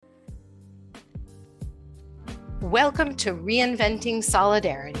Welcome to Reinventing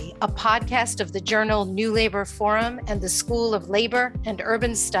Solidarity, a podcast of the journal New Labor Forum and the School of Labor and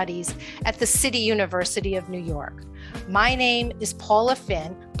Urban Studies at the City University of New York. My name is Paula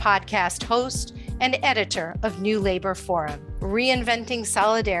Finn, podcast host and editor of New Labor Forum. Reinventing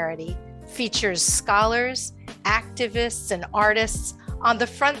Solidarity features scholars, activists, and artists on the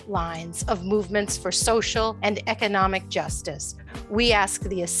front lines of movements for social and economic justice. We ask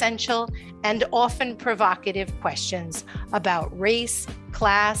the essential and often provocative questions about race,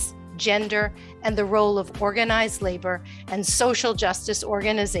 class, gender, and the role of organized labor and social justice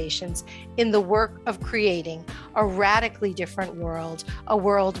organizations in the work of creating a radically different world, a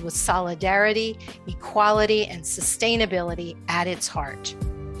world with solidarity, equality, and sustainability at its heart.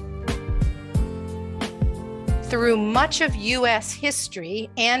 Through much of U.S. history,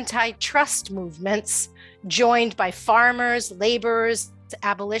 antitrust movements, joined by farmers, laborers,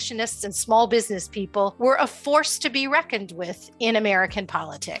 abolitionists, and small business people, were a force to be reckoned with in American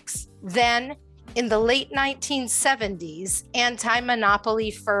politics. Then, in the late 1970s,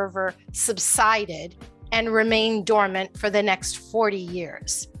 anti-monopoly fervor subsided and remained dormant for the next 40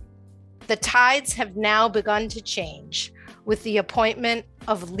 years. The tides have now begun to change with the appointment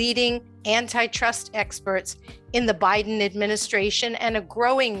of leading antitrust experts in the Biden administration and a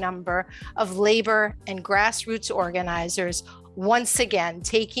growing number of labor and grassroots organizers once again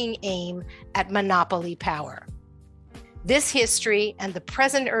taking aim at monopoly power. This history and the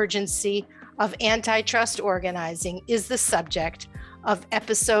present urgency of antitrust organizing is the subject of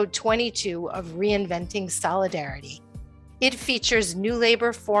episode 22 of Reinventing Solidarity. It features New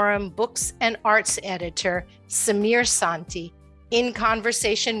Labor Forum Books and Arts editor Samir Santi in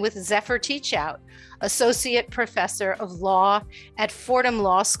conversation with Zephyr Teachout, Associate Professor of Law at Fordham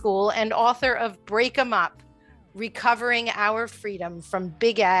Law School and author of Break 'em Up, Recovering Our Freedom from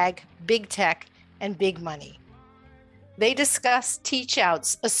Big Ag, Big Tech, and Big Money. They discuss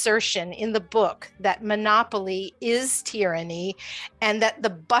Teachout's assertion in the book that monopoly is tyranny and that the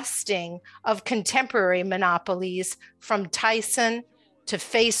busting of contemporary monopolies from Tyson to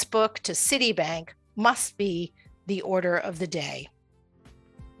Facebook to Citibank must be the order of the day.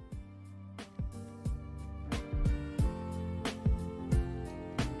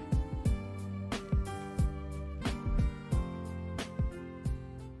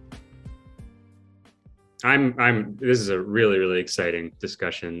 This is a really, really exciting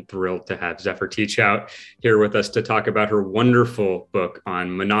discussion. Thrilled to have Zephyr Teachout here with us to talk about her wonderful book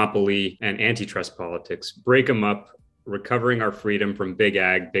on monopoly and antitrust politics, Break 'em Up, Recovering Our Freedom from Big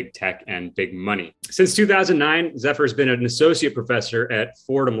Ag, Big Tech, and Big Money. Since 2009, Zephyr has been an associate professor at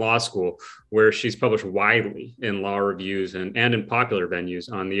Fordham Law School, where she's published widely in law reviews and in popular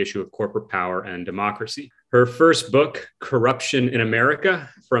venues on the issue of corporate power and democracy. Her first book, Corruption in America,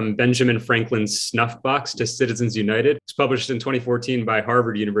 From Benjamin Franklin's Snuff Box to Citizens United, was published in 2014 by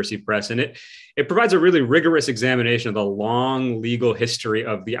Harvard University Press. And it provides a really rigorous examination of the long legal history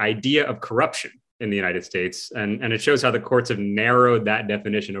of the idea of corruption in the United States. And it shows how the courts have narrowed that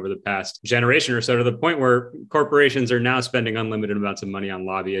definition over the past generation or so to the point where corporations are now spending unlimited amounts of money on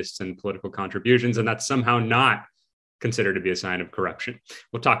lobbyists and political contributions. And that's somehow not considered to be a sign of corruption.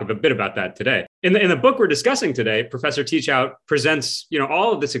 We'll talk a bit about that today. In the book we're discussing today, Professor Teachout presents,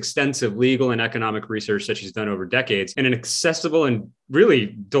 all of this extensive legal and economic research that she's done over decades in an accessible and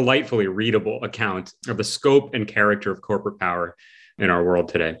really delightfully readable account of the scope and character of corporate power in our world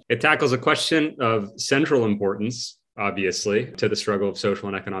today. It tackles a question of central importance, obviously, to the struggle of social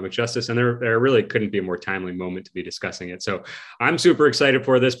and economic justice. And there really couldn't be a more timely moment to be discussing it. So I'm super excited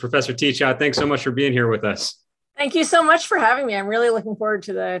for this. Professor Teachout, thanks so much for being here with us. Thank you so much for having me. I'm really looking forward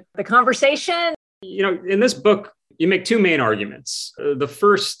to the conversation. In this book, you make two main arguments. The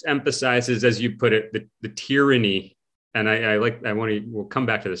first emphasizes, as you put it, the tyranny, and we'll come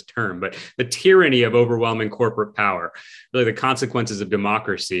back to this term, but the tyranny of overwhelming corporate power, really the consequences of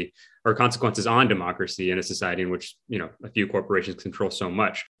democracy or consequences on democracy in a society in which, a few corporations control so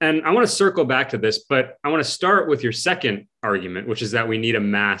much. And I want to circle back to this, but I want to start with your second argument, which is that we need a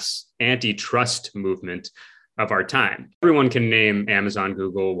mass antitrust movement of our time. Everyone can name Amazon,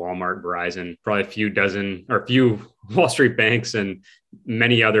 Google, Walmart, Verizon, probably a few Wall Street banks and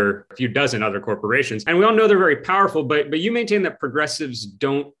a few dozen other corporations. And we all know they're very powerful, but you maintain that progressives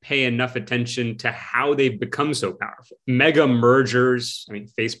don't pay enough attention to how they've become so powerful. Mega mergers,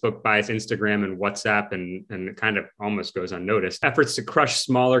 Facebook buys Instagram and WhatsApp, and it kind of almost goes unnoticed. Efforts to crush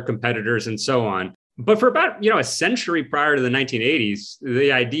smaller competitors and so on. But for about, a century prior to the 1980s,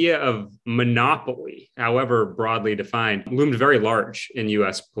 the idea of monopoly, however broadly defined, loomed very large in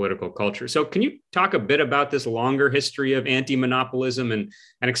U.S. political culture. So can you talk a bit about this longer history of anti-monopolism and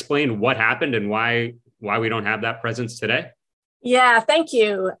explain what happened and why why we don't have that presence today? Yeah, thank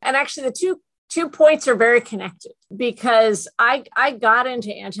you. And actually, the two points are very connected, because I got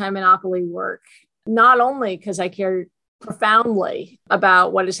into anti-monopoly work not only because I cared profoundly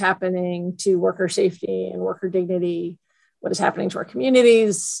about what is happening to worker safety and worker dignity, what is happening to our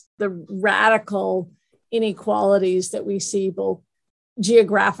communities, the radical inequalities that we see both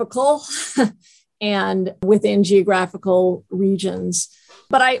geographical and within geographical regions.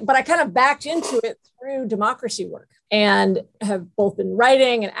 But I kind of backed into it through democracy work, and have both been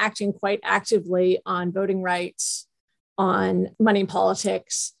writing and acting quite actively on voting rights, on money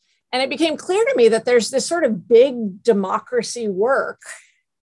politics. And it became clear to me that there's this sort of big democracy work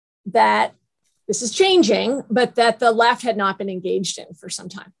that this is changing, but that the left had not been engaged in for some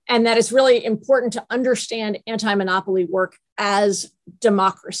time. And that it's really important to understand anti-monopoly work as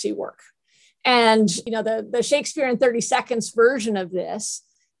democracy work. And, the Shakespeare in 30 Seconds version of this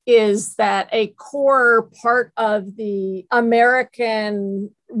is that a core part of the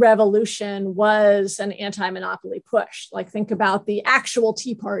American Revolution was an anti-monopoly push. Like, think about the actual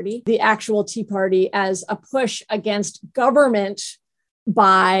Tea Party as a push against government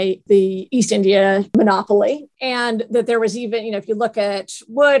by the East India monopoly. And that there was even, if you look at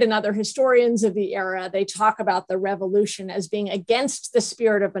Wood and other historians of the era, they talk about the revolution as being against the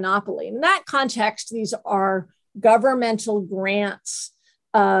spirit of monopoly. In that context, these are governmental grants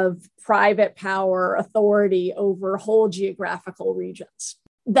of private power authority over whole geographical regions.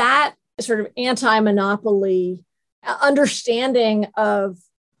 That sort of anti-monopoly understanding of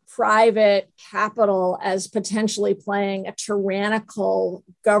private capital as potentially playing a tyrannical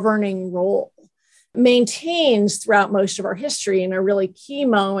governing role maintains throughout most of our history. And a really key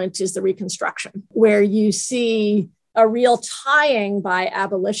moment is the Reconstruction, where you see a real tying by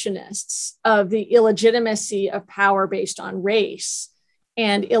abolitionists of the illegitimacy of power based on race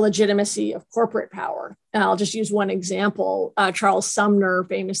and illegitimacy of corporate power. And I'll just use one example. Charles Sumner,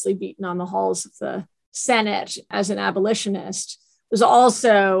 famously beaten on the halls of the Senate as an abolitionist, was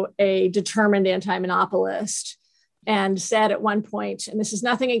also a determined anti-monopolist, and said at one point, and this is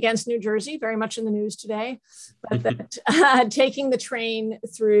nothing against New Jersey, very much in the news today, but that taking the train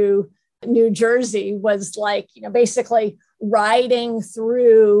through New Jersey was like, basically riding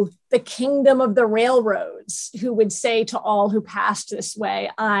through the kingdom of the railroads, who would say to all who passed this way,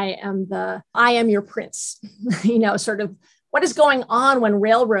 I am your prince. Sort of what is going on when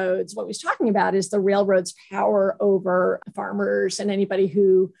railroads, what he was talking about is the railroads' power over farmers and anybody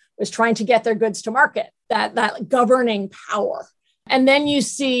who was trying to get their goods to market, that governing power. And then you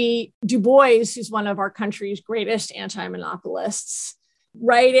see Du Bois, who's one of our country's greatest anti-monopolists,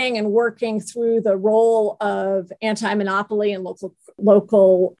 writing and working through the role of anti-monopoly and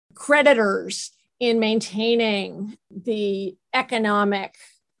local creditors in maintaining the economic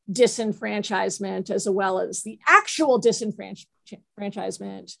disenfranchisement as well as the actual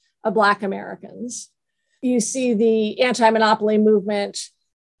disenfranchisement of Black Americans. You see the anti-monopoly movement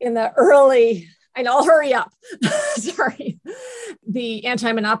in the early, I'll hurry up, sorry. The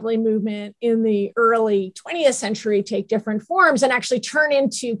anti-monopoly movement in the early 20th century take different forms and actually turn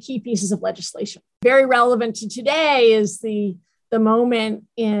into key pieces of legislation. Very relevant to today is the moment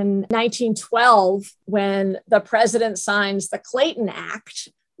in 1912 when the president signs the Clayton Act,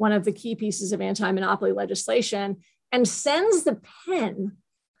 one of the key pieces of anti-monopoly legislation, and sends the pen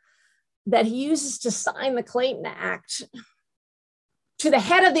that he uses to sign the Clayton Act to the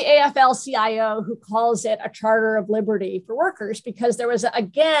head of the AFL-CIO, who calls it a charter of liberty for workers, because there was,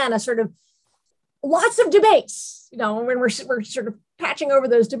 again, a sort of lots of debates, when we're sort of patching over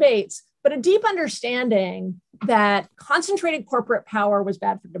those debates, but a deep understanding that concentrated corporate power was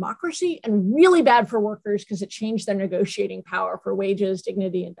bad for democracy and really bad for workers because it changed their negotiating power for wages,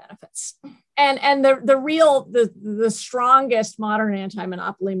 dignity, and benefits. And the strongest modern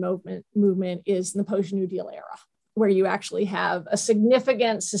anti-monopoly movement is in the post-New Deal era, where you actually have a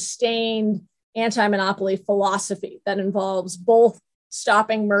significant, sustained anti-monopoly philosophy that involves both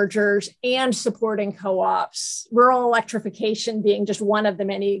stopping mergers and supporting co-ops, rural electrification being just one of the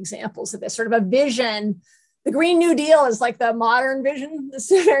many examples of this, sort of a vision. The Green New Deal is like the modern vision.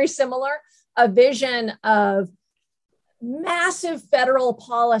 This is very similar, a vision of massive federal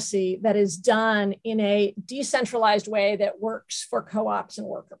policy that is done in a decentralized way that works for co-ops and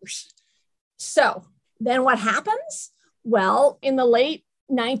workers. So then what happens? Well, in the late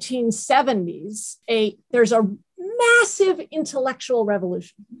 1970s, there's a massive intellectual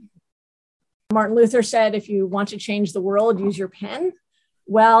revolution. Martin Luther said, if you want to change the world, use your pen.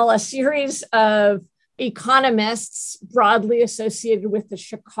 Well, a series of economists broadly associated with the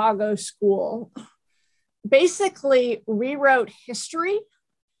Chicago School basically rewrote history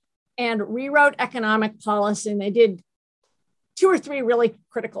and rewrote economic policy. And they did 2 or 3 really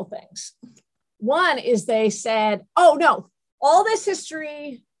critical things. One is they said, oh no, all this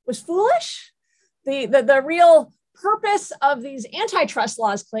history was foolish. The real purpose of these antitrust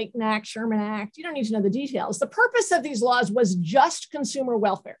laws, Clayton Act, Sherman Act, you don't need to know the details. The purpose of these laws was just consumer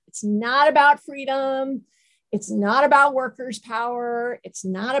welfare. It's not about freedom. It's not about workers' power. It's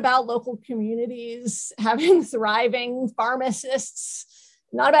not about local communities having thriving pharmacists.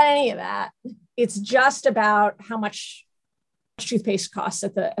 Not about any of that. It's just about how much toothpaste costs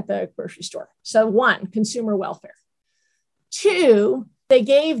at the grocery store. So 1, consumer welfare. 2, they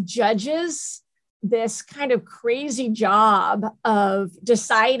gave judges this kind of crazy job of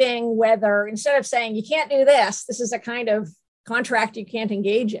deciding whether, instead of saying, you can't do this, this is a kind of contract you can't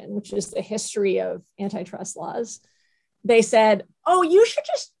engage in, which is the history of antitrust laws. They said, oh, you should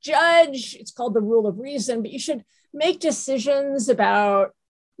just judge, it's called the rule of reason, but you should make decisions about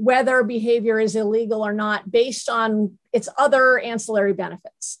whether behavior is illegal or not based on its other ancillary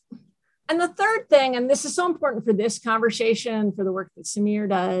benefits. And the third thing, and this is so important for this conversation, for the work that Samir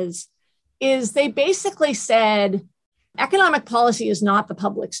does, is they basically said economic policy is not the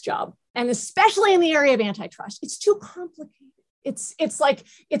public's job. And especially in the area of antitrust, it's too complicated. It's like,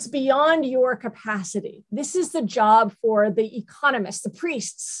 it's beyond your capacity. This is the job for the economists, the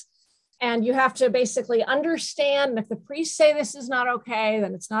priests. And you have to basically understand, if the priests say this is not okay,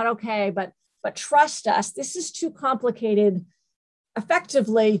 then it's not okay, but trust us, this is too complicated.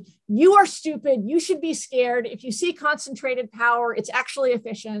 Effectively, you are stupid, you should be scared. If you see concentrated power, it's actually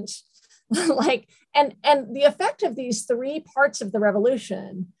efficient. And the effect of these 3 parts of the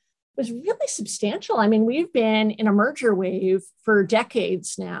revolution was really substantial. I mean, we've been in a merger wave for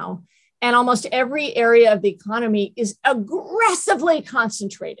decades now, and almost every area of the economy is aggressively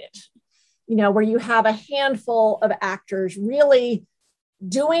concentrated, where you have a handful of actors really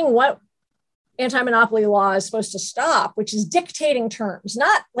doing what anti-monopoly law is supposed to stop, which is dictating terms.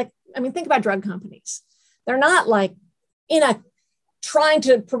 Not like, think about drug companies. They're not like trying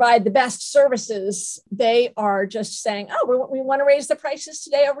to provide the best services. They are just saying, oh, we want to raise the prices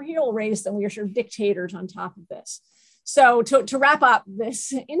today over here, we'll raise them. We are sort of dictators on top of this. So to wrap up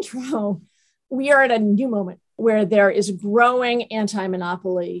this intro, we are at a new moment where there is growing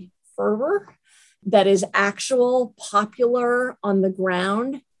anti-monopoly fervor that is actual, popular on the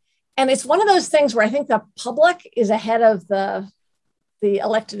ground. And it's one of those things where I think the public is ahead of the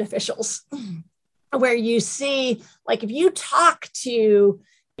elected officials, where you see, like, if you talk to,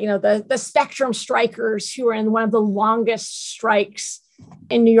 the Spectrum strikers, who are in one of the longest strikes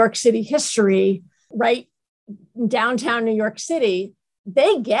in New York City history, right? Downtown New York City,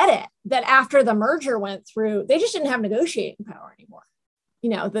 they get it that after the merger went through, they just didn't have negotiating power anymore.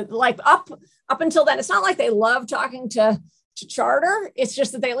 Up until then, it's not like they love talking to Charter. It's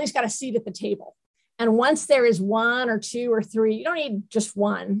just that they at least got a seat at the table. And once there is 1 or 2 or 3, you don't need just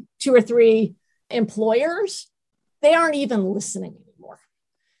 1, 2 or 3 employers, they aren't even listening anymore.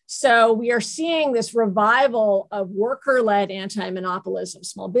 So we are seeing this revival of worker-led anti-monopolism,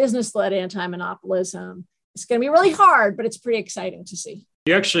 small business-led anti-monopolism. It's going to be really hard, but it's pretty exciting to see.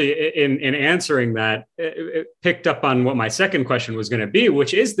 You actually, in answering that, it picked up on what my second question was going to be,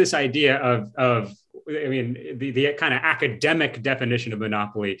 which is this idea of the kind of academic definition of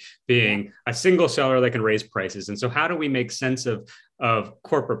monopoly being a single seller that can raise prices. And so how do we make sense of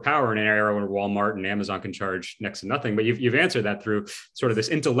corporate power in an era where Walmart and Amazon can charge next to nothing? But you've answered that through sort of this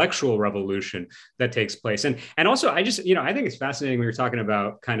intellectual revolution that takes place. And also, I think it's fascinating when you're talking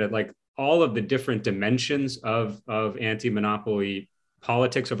about kind of like all of the different dimensions of anti-monopoly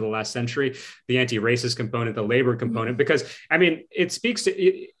politics over the last century, the anti-racist component, the labor component, because it speaks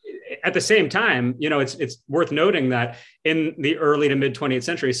to, at the same time, it's worth noting that in the early to mid 20th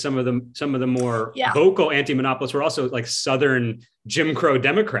century, some of the more vocal anti-monopolists were also like Southern Jim Crow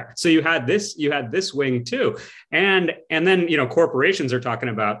Democrats. So you had this wing too. And then, corporations are talking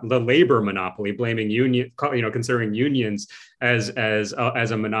about the labor monopoly, blaming considering unions as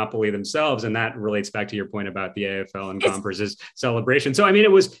a monopoly themselves. And that relates back to your point about the AFL and Gompers's celebration. So,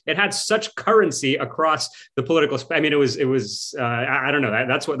 it had such currency across the political spectrum. It was I don't know.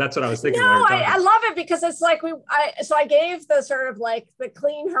 That's what I was thinking. No, I love it because it's like I gave the sort of like the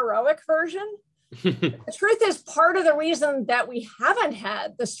clean heroic version. The truth is, part of the reason that we haven't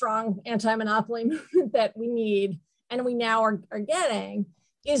had the strong anti-monopoly movement that we need and we now are getting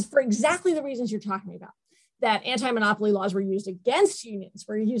is for exactly the reasons you're talking about. That anti-monopoly laws were used against unions,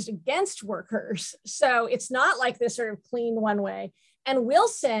 were used against workers. So it's not like this sort of clean one way. And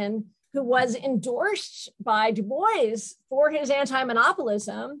Wilson, who was endorsed by Du Bois for his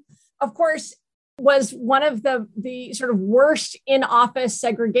anti-monopolism, of course, was one of the sort of worst in-office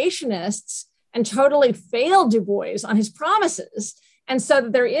segregationists and totally failed Du Bois on his promises. And so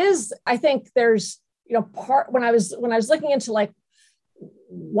there is, I think there's, part when I was looking into like,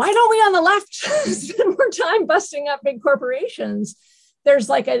 why don't we on the left spend more time busting up big corporations?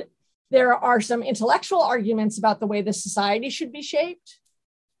 There are some intellectual arguments about the way the society should be shaped,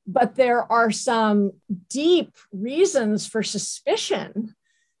 but there are some deep reasons for suspicion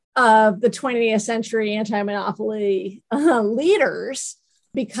of the 20th century anti-monopoly leaders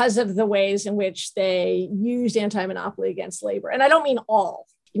because of the ways in which they used anti-monopoly against labor. And I don't mean all,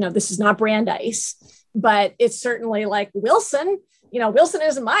 this is not Brandeis, but it's certainly like Wilson. Wilson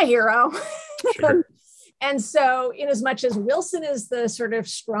isn't my hero. Sure. And so in as much as Wilson is the sort of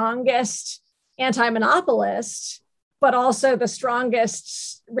strongest anti-monopolist, but also the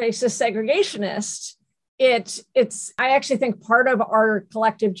strongest racist segregationist, it's I actually think part of our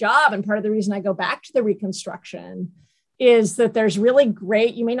collective job and part of the reason I go back to the Reconstruction is that there's really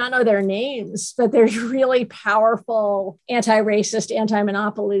great, you may not know their names, but there's really powerful anti-racist,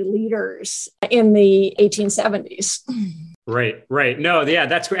 anti-monopoly leaders in the 1870s. Right. No, yeah,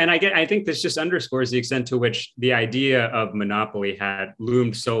 that's great. And I think this just underscores the extent to which the idea of monopoly had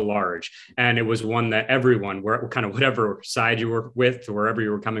loomed so large. And it was one that everyone, kind of whatever side you were with, or wherever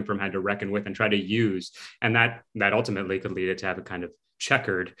you were coming from, had to reckon with and try to use. And that ultimately could lead it to have a kind of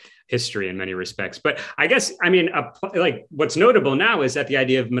checkered history in many respects. But I guess, like what's notable now is that the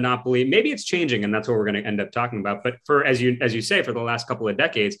idea of monopoly, maybe it's changing, and that's what we're going to end up talking about. But for, as you say, for the last couple of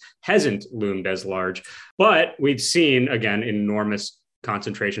decades, hasn't loomed as large. But we've seen, again, enormous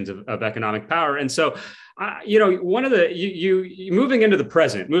concentrations of economic power. And so, one of the, you moving into the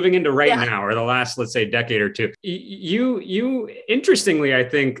present, moving into right now, or the last, let's say, decade or two, you interestingly, I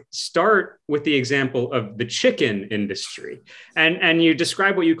think, start with the example of the chicken industry. And you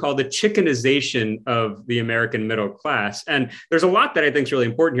describe what you call the chickenization of the American middle class. And there's a lot that I think is really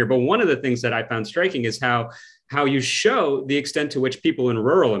important here. But one of the things that I found striking is how you show the extent to which people in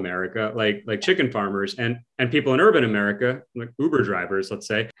rural America, like chicken farmers, and people in urban America, like Uber drivers, let's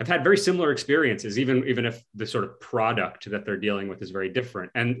say, have had very similar experiences, even if the sort of product that they're dealing with is very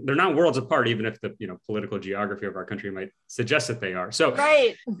different. And they're not worlds apart, even if the political geography of our country might suggest that they are. So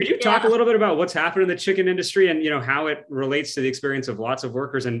could you talk a little bit about what's happened in the chicken industry and how it relates to the experience of lots of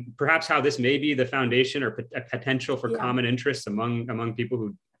workers, and perhaps how this may be the foundation or a potential for common interests among people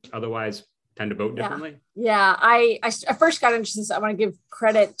who otherwise tend to vote differently? Yeah. I first got into this. I want to give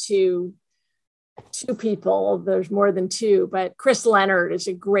credit to two people. There's more than two, but Chris Leonard is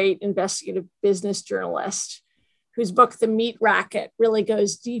a great investigative business journalist whose book, The Meat Racket, really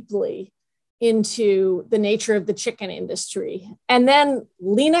goes deeply into the nature of the chicken industry. And then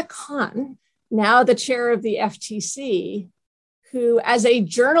Lina Khan, now the chair of the FTC, who, as a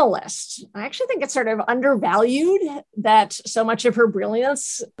journalist, I actually think it's sort of undervalued that so much of her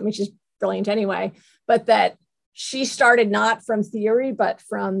brilliance, she's brilliant anyway, but that she started not from theory, but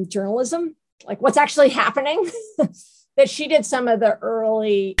from journalism, like what's actually happening, that she did some of the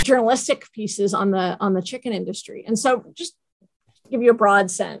early journalistic pieces on the chicken industry. And so just to give you a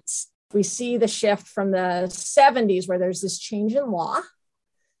broad sense, we see the shift from the 70s where there's this change in law.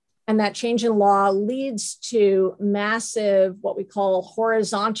 And that change in law leads to massive, what we call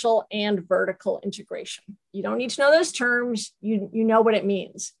horizontal and vertical integration. You don't need to know those terms. You know what it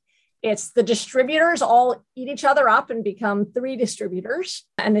means. It's the distributors all eat each other up and become three distributors.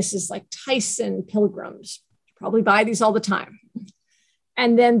 And this is like Tyson Pilgrims. You probably buy these all the time.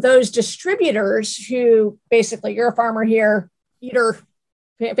 And then those distributors who basically, you're a farmer here, eater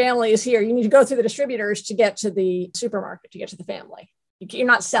family is here. You need to go through the distributors to get to the supermarket, to get to the family. You're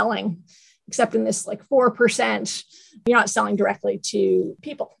not selling, except in this like 4%, you're not selling directly to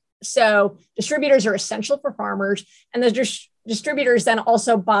people. So distributors are essential for farmers. And the distributors then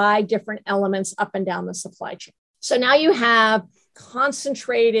also buy different elements up and down the supply chain. So now you have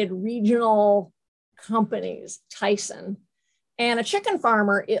concentrated regional companies, Tyson, and a chicken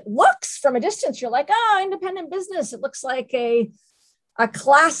farmer. It looks from a distance, you're like, independent business. It looks like a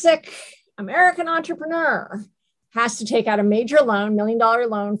classic American entrepreneur. Has to take out a major loan, $1 million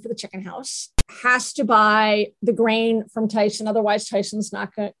loan for the chicken house, has to buy the grain from Tyson. Otherwise, Tyson's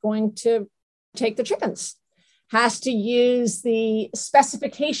not going to take the chickens. Has to use the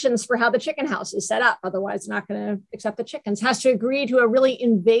specifications for how the chicken house is set up. Otherwise, not going to accept the chickens. Has to agree to a really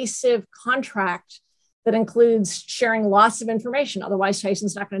invasive contract that includes sharing lots of information. Otherwise,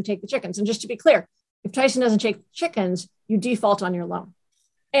 Tyson's not going to take the chickens. And just to be clear, if Tyson doesn't take the chickens, you default on your loan.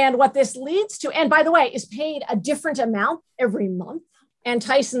 And what this leads to, and by the way, is paid a different amount every month. And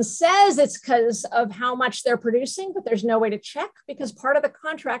Tyson says it's because of how much they're producing, but there's no way to check because part of the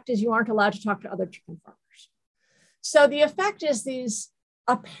contract is you aren't allowed to talk to other chicken farmers. So the effect is these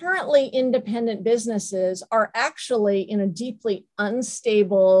apparently independent businesses are actually in a deeply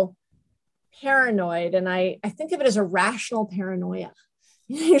unstable paranoid. And I think of it as a rational paranoia.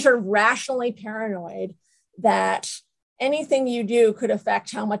 You're sort of rationally paranoid that anything you do could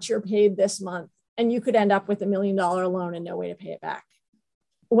affect how much you're paid this month. And you could end up with $1 million loan and no way to pay it back.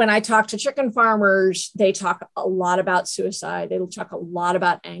 When I talk to chicken farmers, they talk a lot about suicide. They talk a lot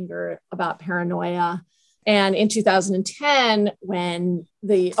about anger, about paranoia. And in 2010, when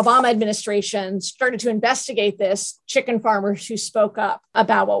the Obama administration started to investigate this, chicken farmers who spoke up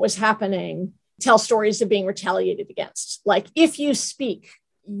about what was happening tell stories of being retaliated against. Like, if you speak,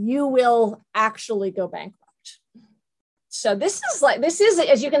 you will actually go bankrupt. So this is,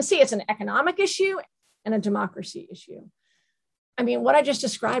 as you can see, it's an economic issue and a democracy issue. I mean, what I just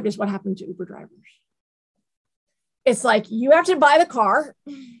described is what happened to Uber drivers. It's like, you have to buy the car,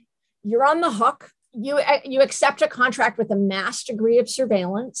 you're on the hook, you accept a contract with a mass degree of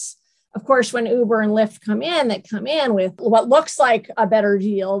surveillance. Of course, when Uber and Lyft come in, they come in with what looks like a better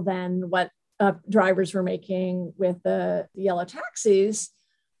deal than what drivers were making with the yellow taxis.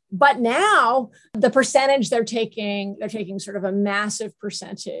 But now the percentage they're taking sort of a massive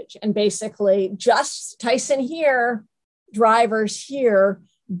percentage. And basically just Tyson here, drivers here,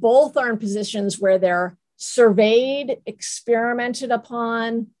 both are in positions where they're surveyed, experimented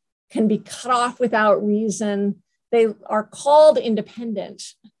upon, can be cut off without reason. They are called independent,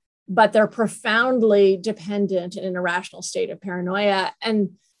 but they're profoundly dependent in an irrational state of paranoia.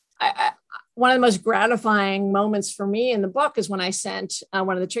 And one of the most gratifying moments for me in the book is when I sent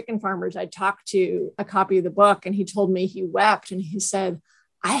one of the chicken farmers I talked to a copy of the book, and he told me he wept and he said,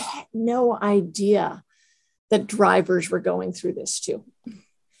 I had no idea that drivers were going through this too.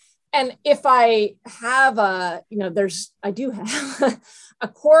 And if I have I do have a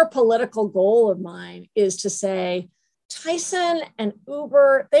core political goal of mine is to say, Tyson and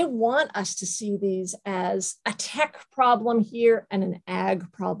Uber, they want us to see these as a tech problem here and an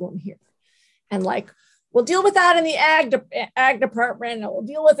ag problem here. And like, we'll deal with that in the ag department, and we'll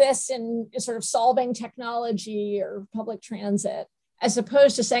deal with this in sort of solving technology or public transit, as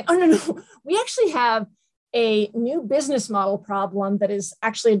opposed to saying, oh, no, we actually have a new business model problem that is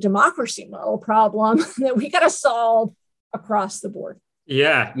actually a democracy model problem that we got to solve across the board.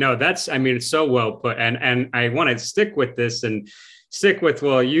 Yeah, no, it's so well put. And I want to stick with this and stick with,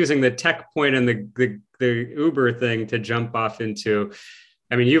 using the tech point and the Uber thing to jump off into,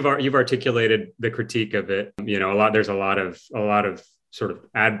 you've articulated the critique of it. There's a lot of sort of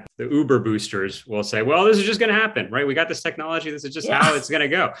the Uber boosters will say, well, this is just going to happen, right? We got this technology. This is just how it's going to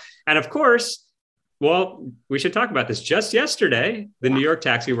go. And of course, we should talk about this. Just yesterday, the New York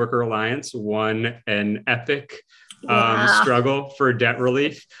Taxi Worker Alliance won an epic struggle for debt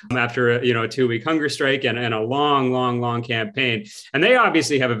relief after a 2-week hunger strike and a long campaign. And they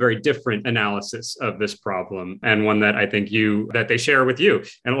obviously have a very different analysis of this problem, and one that I think that they share with you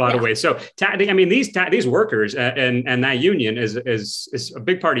in a lot of ways. So, these workers and that union is a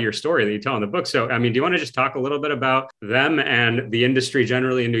big part of your story that you tell in the book. So, do you want to just talk a little bit about them and the industry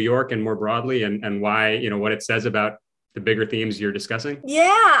generally in New York and more broadly, and why, what it says about the bigger themes you're discussing?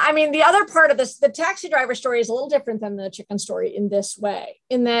 Yeah. The other part of this, the taxi driver story is a little different than the chicken story in this way,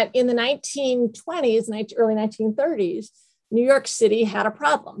 in that in the 1920s, early 1930s, New York City had a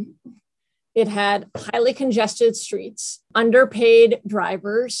problem. It had highly congested streets, underpaid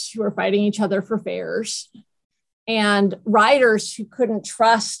drivers who were fighting each other for fares, and riders who couldn't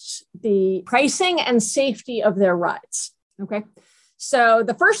trust the pricing and safety of their rides. Okay. So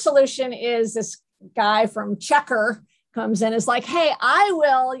the first solution is this guy from Checker comes in, is like, hey, I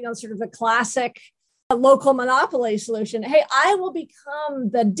will, sort of the classic local monopoly solution. Hey, I will become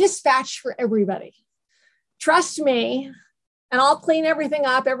the dispatch for everybody. Trust me, and I'll clean everything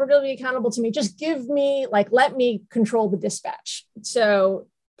up. Everybody will be accountable to me. Just give me, let me control the dispatch. So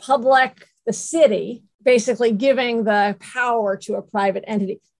the city, basically giving the power to a private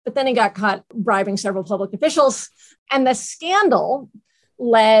entity. But then he got caught bribing several public officials. And the scandal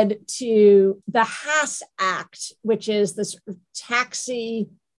led to the Haas Act, which is this taxi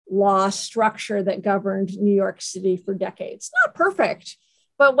law structure that governed New York City for decades. Not perfect,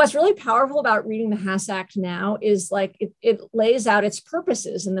 but what's really powerful about reading the Haas Act now is it lays out its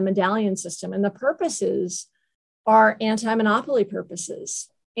purposes in the medallion system. And the purposes are anti-monopoly purposes,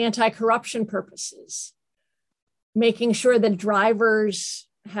 anti-corruption purposes, making sure that drivers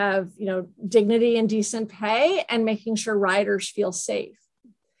have, dignity and decent pay, and making sure riders feel safe.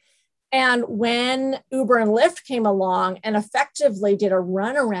 And when Uber and Lyft came along and effectively did a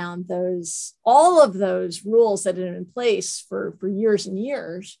run around all of those rules that had been in place for years and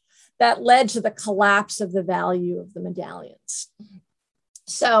years, that led to the collapse of the value of the medallions.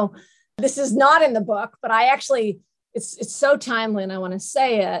 So this is not in the book, but it's so timely and I want to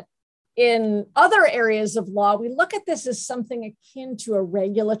say it. In other areas of law, we look at this as something akin to a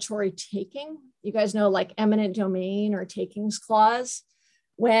regulatory taking. You guys know, like eminent domain or takings clause,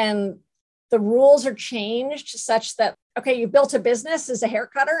 when the rules are changed such that, okay, you built a business as a hair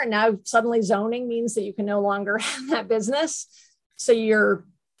cutter and now suddenly zoning means that you can no longer have that business. So your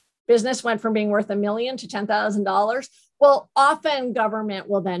business went from being worth $1 million to $10,000. Well, often government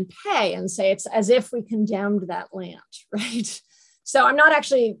will then pay and say it's as if we condemned that land, right? So I'm not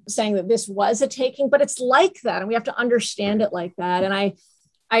actually saying that this was a taking, but it's like that. And we have to understand it like that. And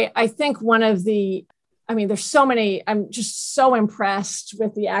I think there's so many, I'm just so impressed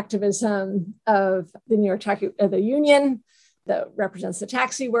with the activism of the New York the union that represents the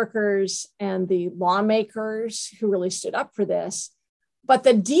taxi workers and the lawmakers who really stood up for this. But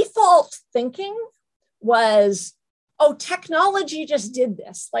the default thinking was, oh, technology just did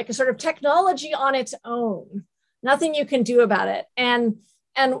this, like a sort of technology on its own, nothing you can do about it. And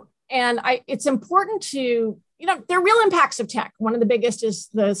it's important to, there are real impacts of tech. One of the biggest is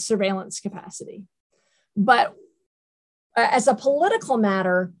the surveillance capacity. But as a political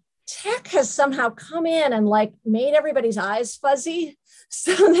matter, tech has somehow come in and like made everybody's eyes fuzzy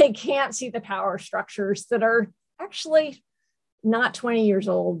so they can't see the power structures that are actually not 20 years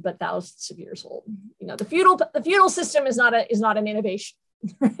old, but thousands of years old. The feudal system is not an innovation,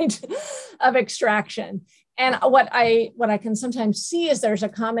 right, of extraction. And what I can sometimes see is there's a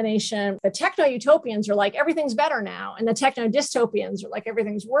combination. The techno-utopians are like, everything's better now. And the techno-dystopians are like,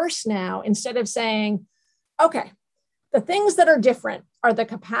 everything's worse now, instead of saying, okay, the things that are different are the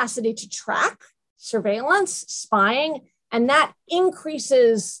capacity to track, surveillance, spying, and that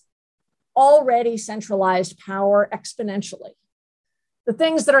increases already centralized power exponentially. The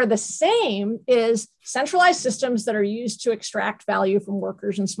things that are the same is centralized systems that are used to extract value from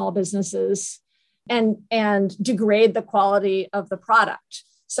workers and small businesses and degrade the quality of the product.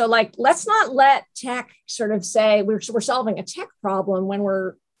 So let's not let tech sort of say we're solving a tech problem when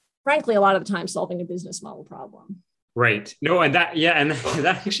we're, frankly, a lot of the time solving a business model problem. Right. No, and that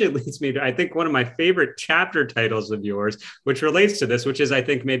actually leads me to, I think, one of my favorite chapter titles of yours, which relates to this, which is, I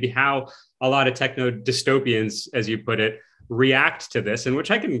think, maybe how a lot of techno dystopians, as you put it, react to this, and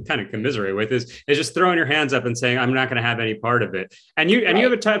which I can kind of commiserate with, is just throwing your hands up and saying, I'm not going to have any part of it. And you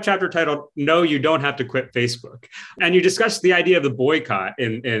have a chapter titled, No, You Don't Have to Quit Facebook. And you discuss the idea of the boycott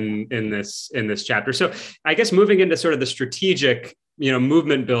in this chapter. So I guess moving into sort of the strategic,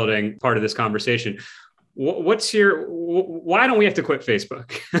 movement building part of this conversation, why don't we have to quit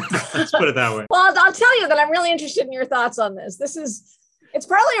Facebook? Let's put it that way. Well, I'll tell you that I'm really interested in your thoughts on this. It's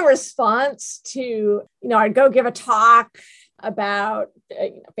probably a response to, I'd go give a talk about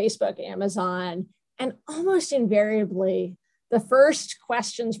Facebook, Amazon, and almost invariably the first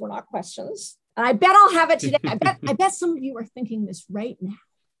questions were not questions. And I bet I'll have it today. I bet some of you are thinking this right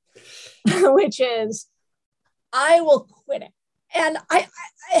now, which is, I will quit it. And I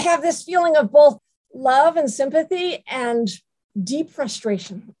have this feeling of both love and sympathy and deep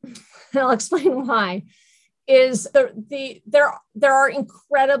frustration. And I'll explain why. Is there are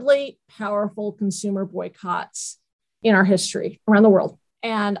incredibly powerful consumer boycotts in our history around the world.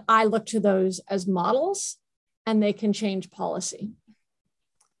 And I look to those as models, and they can change policy.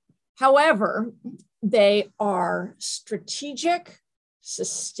 However, they are strategic,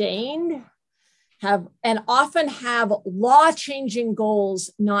 sustained, and often have law-changing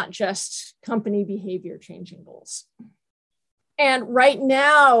goals, not just company behavior changing goals. And right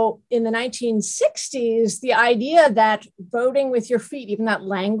now in the 1960s, the idea that voting with your feet, even that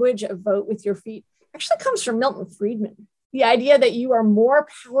language of vote with your feet, actually comes from Milton Friedman. The idea that you are more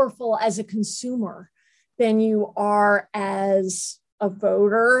powerful as a consumer than you are as a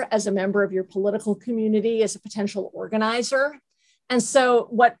voter, as a member of your political community, as a potential organizer. And so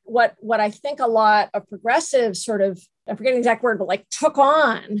what I think a lot of progressives sort of, I forget the exact word, but took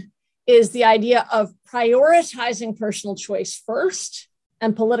on is the idea of prioritizing personal choice first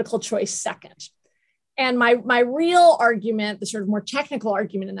and political choice second. And my real argument, the sort of more technical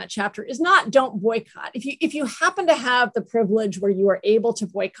argument in that chapter, is not don't boycott. If you happen to have the privilege where you are able to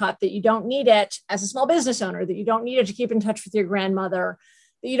boycott, that you don't need it as a small business owner, that you don't need it to keep in touch with your grandmother,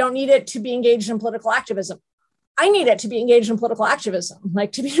 that you don't need it to be engaged in political activism. I need it to be engaged in political activism,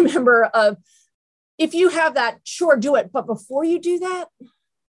 to be a member of, if you have that, sure, do it. But before you do that,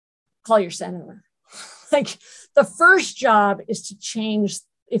 call your senator. The first job is to change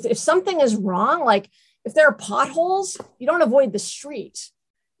if something is wrong, like if there are potholes, you don't avoid the street.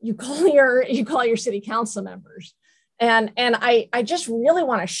 You call your city council members. And I just really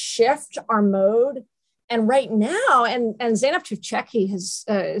want to shift our mode. And right now, and Zeynep Tufekci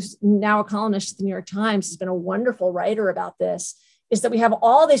is now a columnist at the New York Times, has been a wonderful writer about this, is that we have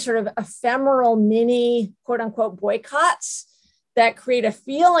all these sort of ephemeral mini, quote unquote, boycotts that create a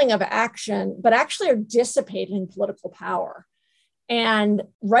feeling of action, but actually are dissipating political power. And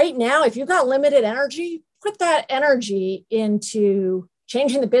right now, if you've got limited energy, put that energy into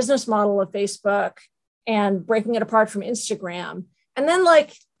changing the business model of Facebook and breaking it apart from Instagram. And then,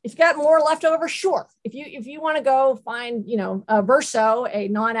 like, if you've got more left over, sure. If you want to go find, Verso, a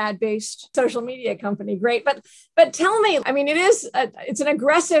non-ad based social media company, great. But tell me, I mean, it's an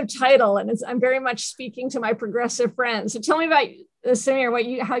aggressive title, and I'm very much speaking to my progressive friends. So tell me about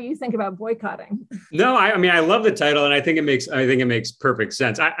Samir, how you think about boycotting. No, I mean, I love the title, and I think it makes perfect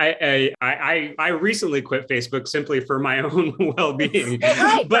sense. I recently quit Facebook simply for my own well-being,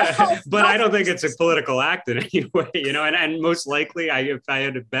 right, but I don't think it's a political act in any way, and most likely, if I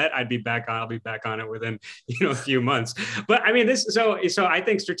had to bet, I'll be back on it within, a few months. But I mean, so I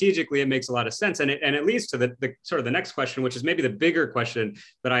think strategically it makes a lot of sense, and it leads to the sort of the next question, which is maybe the bigger question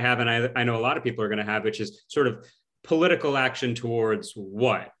that I have, and I know a lot of people are going to have, which is sort of political action towards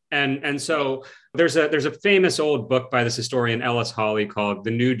what? And so there's a famous old book by this historian Ellis Hawley called The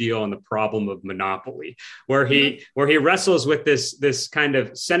New Deal and the Problem of Monopoly, where he wrestles with this kind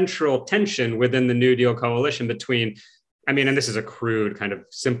of central tension within the New Deal coalition between, and this is a crude kind of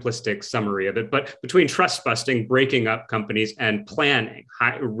simplistic summary of it, but between trust busting, breaking up companies, and planning,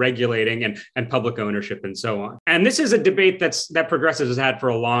 regulating, and public ownership, and so on. And this is a debate that progressives has had for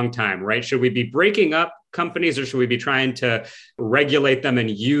a long time, right? Should we be breaking up companies, or should we be trying to regulate them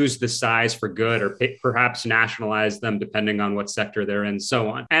and use the size for good, or perhaps nationalize them depending on what sector they're in, so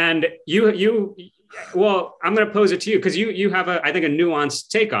on? And well, I'm going to pose it to you because you have I think a nuanced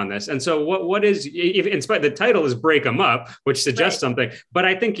take on this. And so what is, in spite, the title is Break 'em Up, which suggests something, but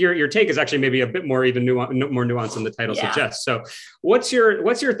I think your take is actually maybe a bit more more nuanced than the title suggests. So what's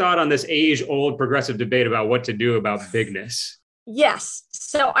your thought on this age-old progressive debate about what to do about bigness? Yes.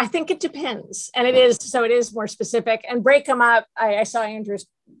 So I think it depends. And it is more specific. And Break 'em Up, I saw Andrew's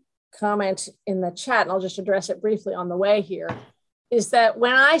comment in the chat, and I'll just address it briefly on the way here, is that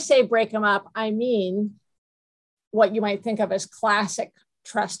when I say break 'em up, I mean what you might think of as classic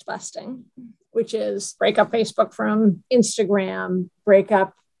trust busting, which is break up Facebook from Instagram, break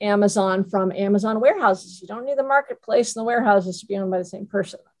up Amazon from Amazon warehouses. You don't need the marketplace and the warehouses to be owned by the same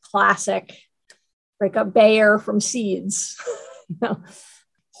person. Classic. Break up Bayer from Seeds.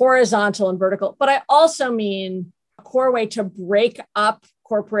 Horizontal and vertical. But I also mean a core way to break up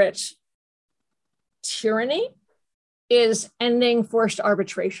corporate tyranny is ending forced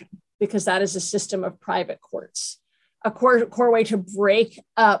arbitration, because that is a system of private courts. A core way to break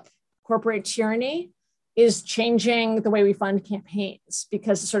up corporate tyranny is changing the way we fund campaigns,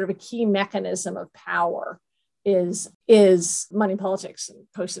 because sort of a key mechanism of power is money politics, and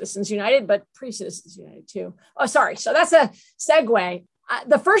post-Citizens United, but pre-Citizens United too. Oh, sorry. So that's a segue.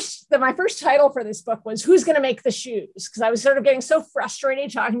 My first title for this book was Who's Going to Make the Shoes? Because I was sort of getting so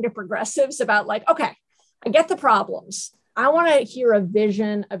frustrated talking to progressives about, like, okay, I get the problems. I want to hear a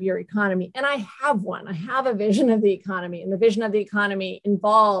vision of your economy. And I have one. I have a vision of the economy. And the vision of the economy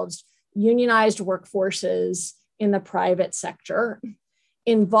involves unionized workforces in the private sector,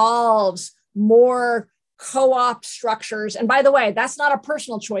 involves more co-op structures. And by the way, that's not a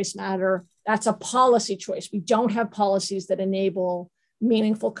personal choice matter. That's a policy choice. We don't have policies that enable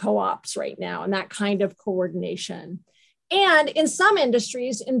meaningful co-ops right now, and that kind of coordination. And in some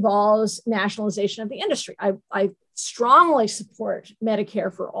industries involves nationalization of the industry. I strongly support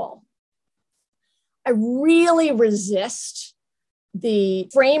Medicare for all. I really resist the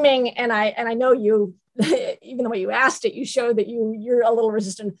framing, and I know you, even the way you asked it, you showed that you're a little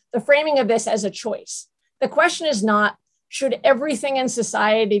resistant. The framing of this as a choice. The question is not, should everything in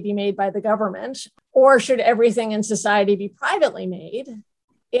society be made by the government, or should everything in society be privately made?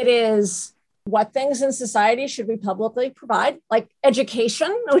 It is, what things in society should we publicly provide, like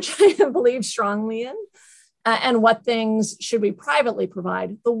education, which I believe strongly in, and what things should we privately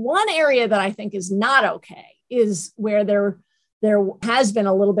provide? The one area that I think is not okay is where there has been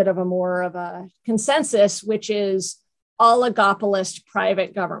a little bit of a consensus, which is oligopolist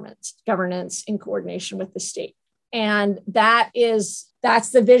private governance in coordination with the state. And that's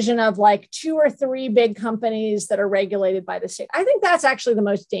the vision of like 2 or 3 big companies that are regulated by the state. I think that's actually the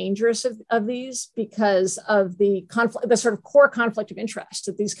most dangerous of these, because of the conflict, the sort of core conflict of interest,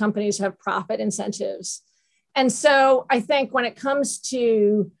 that these companies have profit incentives And so I think when it comes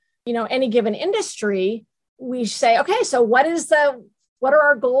to, any given industry, we say, okay, so what are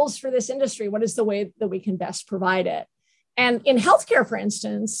our goals for this industry? What is the way that we can best provide it? And in healthcare, for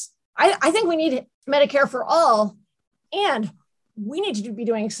instance, I think we need Medicare for all, and we need to be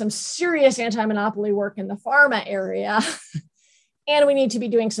doing some serious anti-monopoly work in the pharma area. And we need to be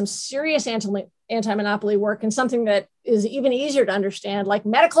doing some serious anti-monopoly work in something that is even easier to understand, like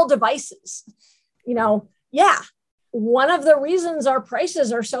medical devices. One of the reasons our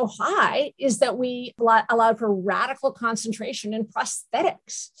prices are so high is that we allowed for radical concentration in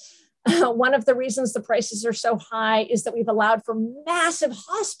prosthetics. One of the reasons the prices are so high is that we've allowed for massive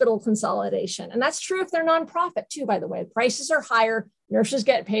hospital consolidation. And that's true if they're nonprofit too, by the way. Prices are higher, nurses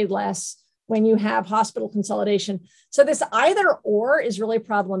get paid less when you have hospital consolidation. So this either or is really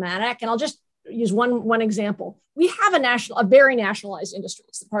problematic. And I'll just use one example. We have a very nationalized industry.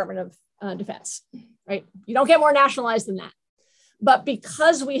 It's the Department of Defense, right? You don't get more nationalized than that. But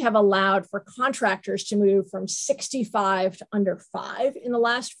because we have allowed for contractors to move from 65 to under 5 in the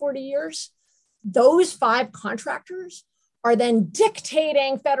last 40 years, those 5 contractors are then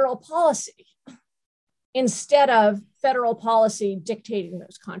dictating federal policy instead of federal policy dictating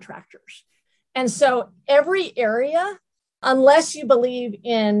those contractors. And so every area, unless you believe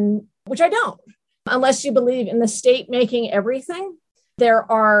in, which I don't, unless you believe in the state making everything,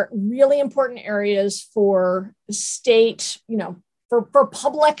 there are really important areas for state, for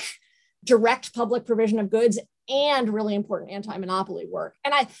direct public provision of goods, and really important anti-monopoly work.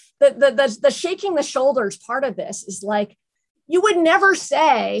 And the shaking the shoulders part of this is like, you would never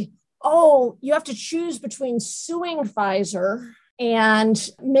say, oh, you have to choose between suing Pfizer and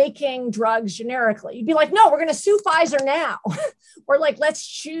making drugs generically. You'd be like, no, we're going to sue Pfizer now. Or like, let's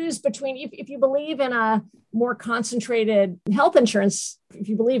choose between, if you believe in a more concentrated health insurance, if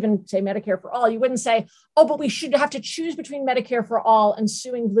you believe in, say, Medicare for all, you wouldn't say, oh, but we should have to choose between Medicare for all and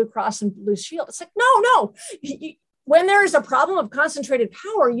suing Blue Cross and Blue Shield. It's like, no. When there is a problem of concentrated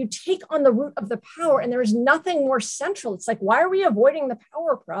power, you take on the root of the power, and there is nothing more central. It's like, why are we avoiding the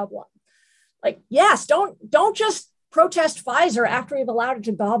power problem? Like, yes, don't just protest Pfizer after we've allowed it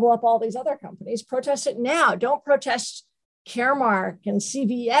to gobble up all these other companies. Protest it now. Don't protest Caremark and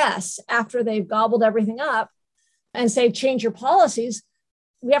CVS after they've gobbled everything up and say, change your policies.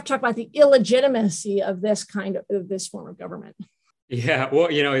 We have to talk about the illegitimacy of this form of government. Yeah, well,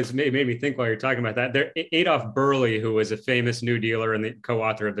 it's made me think while you're talking about that. Adolf Burley, who was a famous New Dealer and the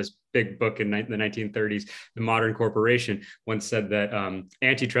co-author of this big book in the 1930s, The Modern Corporation, once said that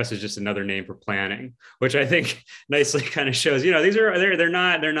antitrust is just another name for planning, which I think nicely kind of shows, they don't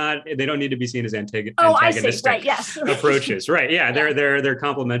need to be seen as antagonistic right, yes. approaches. Right. Yeah, they're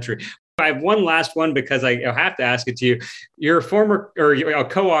complementary. I have one last one because I have to ask it to you. You're a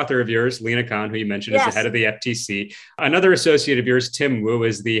co-author of yours, Lina Khan, who you mentioned is the head of the FTC. Another associate of yours, Tim Wu,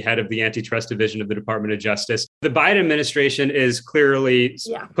 is the head of the antitrust division of the Department of Justice. The Biden administration is clearly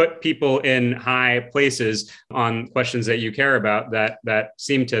put people in high places on questions that you care about that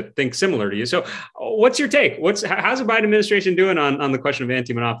seem to think similar to you. So what's your take? How's the Biden administration doing on the question of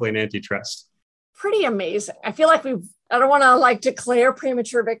anti-monopoly and antitrust? Pretty amazing. I feel like I don't want to declare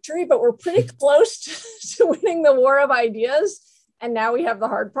premature victory, but we're pretty close to winning the war of ideas. And now we have the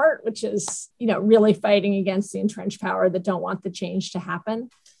hard part, which is, really fighting against the entrenched power that don't want the change to happen.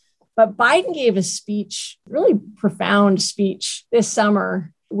 But Biden gave a speech, really profound speech this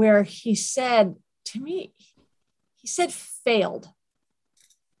summer, where he said to me, failed.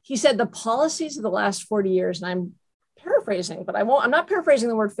 He said the policies of the last 40 years, and I'm paraphrasing, but I'm not paraphrasing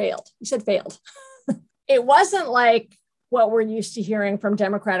the word failed. He said failed. It wasn't like what we're used to hearing from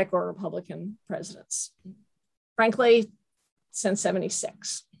Democratic or Republican presidents. Frankly, since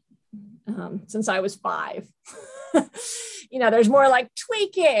 76, since I was 5. There's more like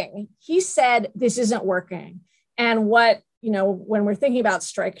tweaking. He said, this isn't working. And when we're thinking about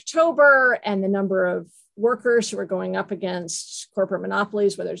Striketober and the number of workers who are going up against corporate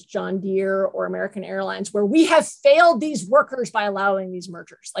monopolies, whether it's John Deere or American Airlines, where we have failed these workers by allowing these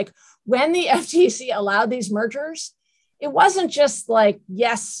mergers. Like when the FTC allowed these mergers, it wasn't just like,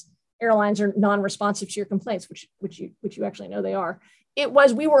 yes, airlines are non-responsive to your complaints, which you actually know they are. It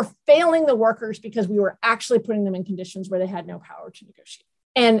was, we were failing the workers because we were actually putting them in conditions where they had no power to negotiate.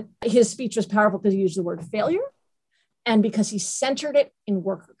 And his speech was powerful because he used the word failure and because he centered it in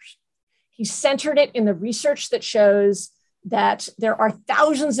workers. He centered it in the research that shows that there are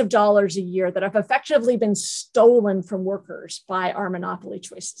thousands of dollars a year that have effectively been stolen from workers by our monopoly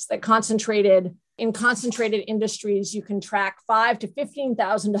choices. That concentrated industries, you can track $5,000 to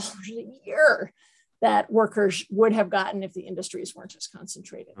 $15,000 a year that workers would have gotten if the industries weren't just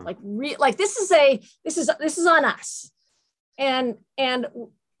concentrated. This is on us, and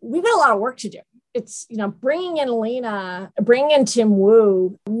we've got a lot of work to do. It's, bringing in Lena, bringing in Tim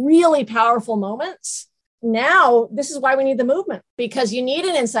Wu, really powerful moments. Now, this is why we need the movement, because you need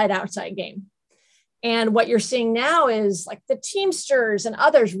an inside-outside game. And what you're seeing now is like the Teamsters and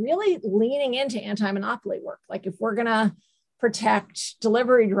others really leaning into anti-monopoly work. Like, if we're going to protect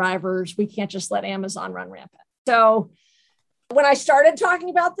delivery drivers, we can't just let Amazon run rampant. So when I started talking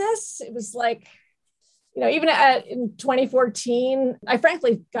about this, it was like, even in 2014, I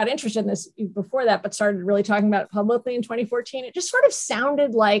frankly got interested in this before that, but started really talking about it publicly in 2014. It just sort of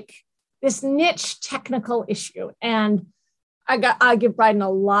sounded like this niche technical issue. And I give Bryden a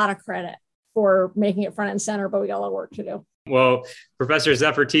lot of credit for making it front and center, but we got a lot of work to do. Well, Professor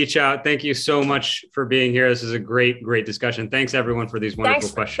Zephyr Teachout, thank you so much for being here. This is a great, great discussion. Thanks everyone for these wonderful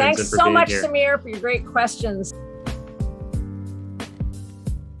questions. Thanks and for so being much, here. Samir, for your great questions.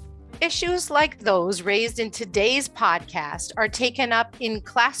 Issues like those raised in today's podcast are taken up in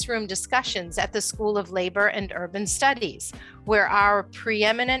classroom discussions at the School of Labor and Urban Studies, where our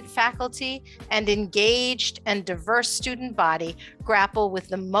preeminent faculty and engaged and diverse student body grapple with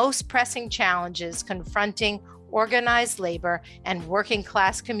the most pressing challenges confronting organized labor and working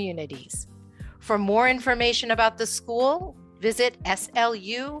class communities. For more information about the school, visit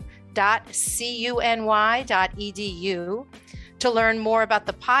slu.cuny.edu. To learn more about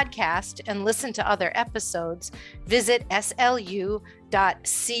the podcast and listen to other episodes, visit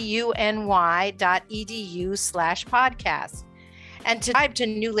slu.cuny.edu/podcast. And to subscribe to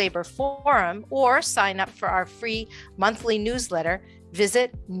New Labor Forum or sign up for our free monthly newsletter,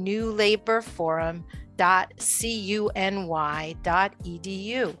 visit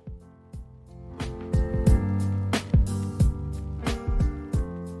newlaborforum.cuny.edu.